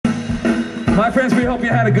My friends, we hope you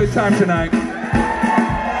had a good time tonight. We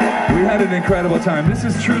had an incredible time. This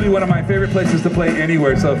is truly one of my favorite places to play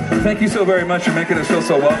anywhere, so thank you so very much for making us feel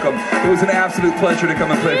so welcome. It was an absolute pleasure to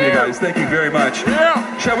come and play for you guys. Thank you very much.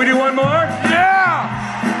 Yeah. Shall we do one more?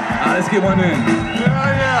 Yeah. Let's get one in.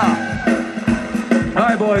 Yeah. All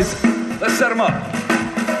right, boys, let's set them up.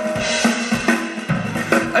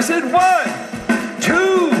 I said 1,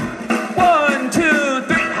 2, 1, 2,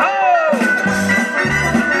 3, ho!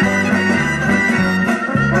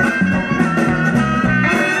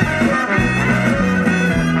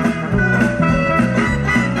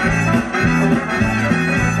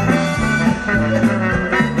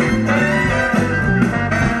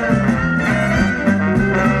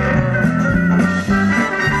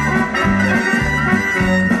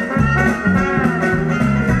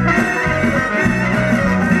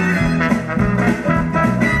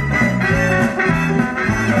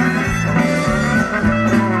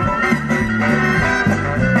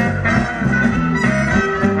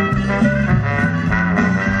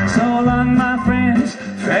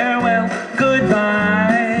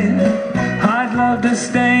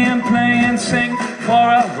 Stay and play and sing for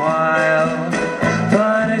a while,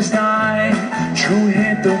 but it's time to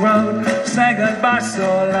hit the road. Say goodbye,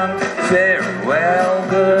 so long, farewell,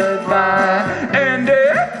 goodbye, and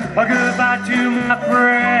goodbye to my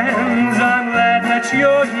friends. I'm glad that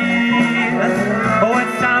you're here. Oh,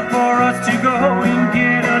 it's time for us to go and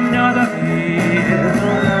get another beer.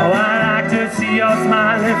 Oh, I like to see your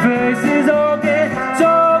smiling faces again. So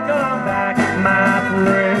come back, my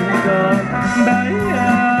friend, come back.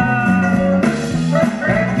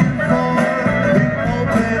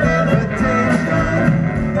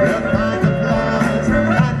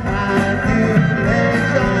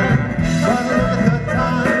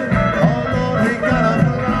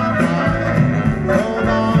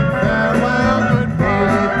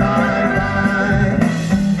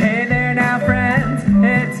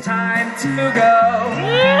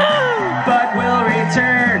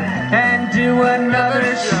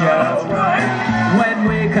 When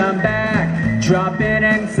we come back, drop in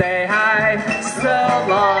and say hi. So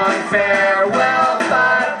long, farewell,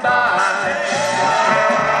 bye-bye.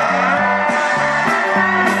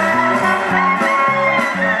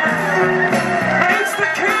 It's the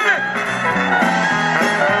kid!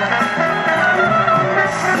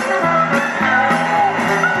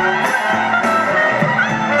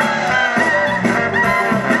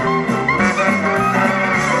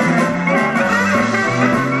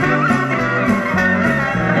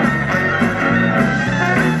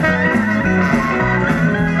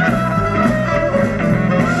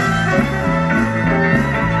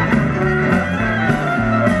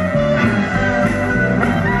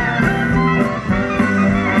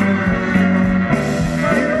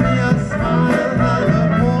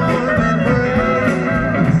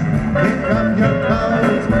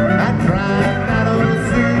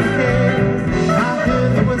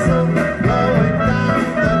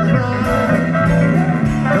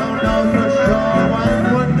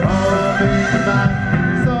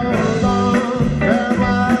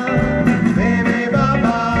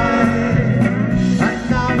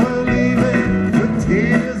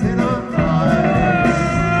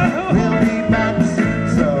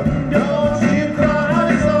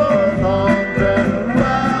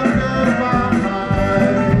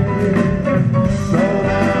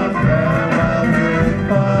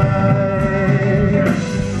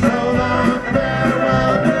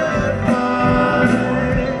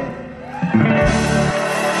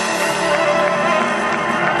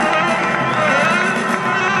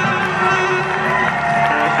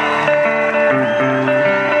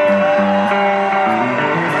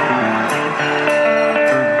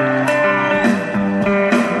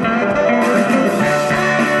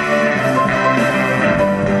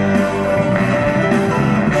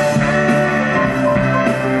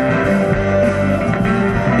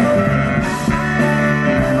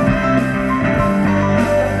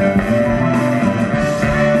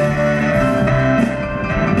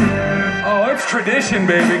 Tradition,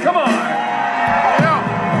 baby. Come on.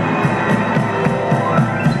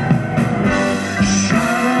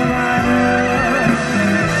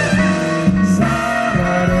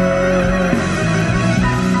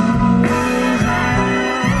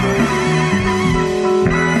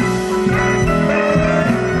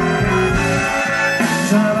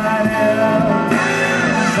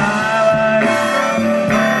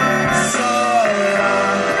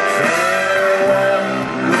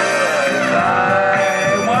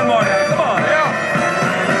 One more now.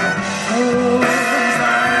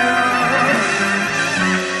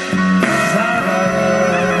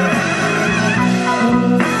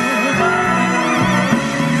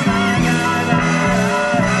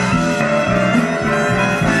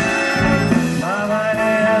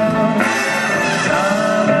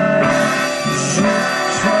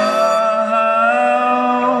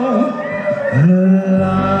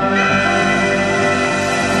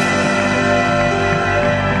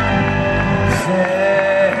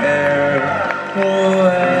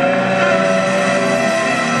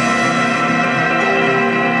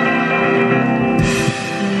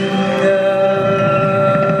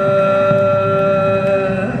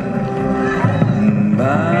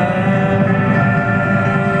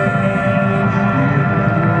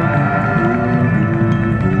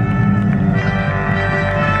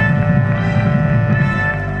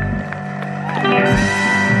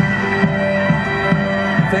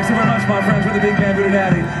 Thanks so very much, my friends, with the big band, Voodoo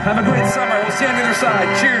Daddy. Have a great summer. We'll see you on the other side.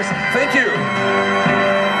 Cheers. Thank you.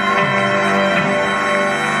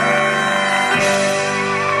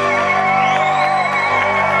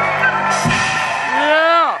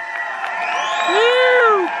 Yeah.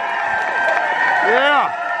 Woo.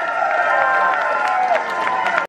 Yeah.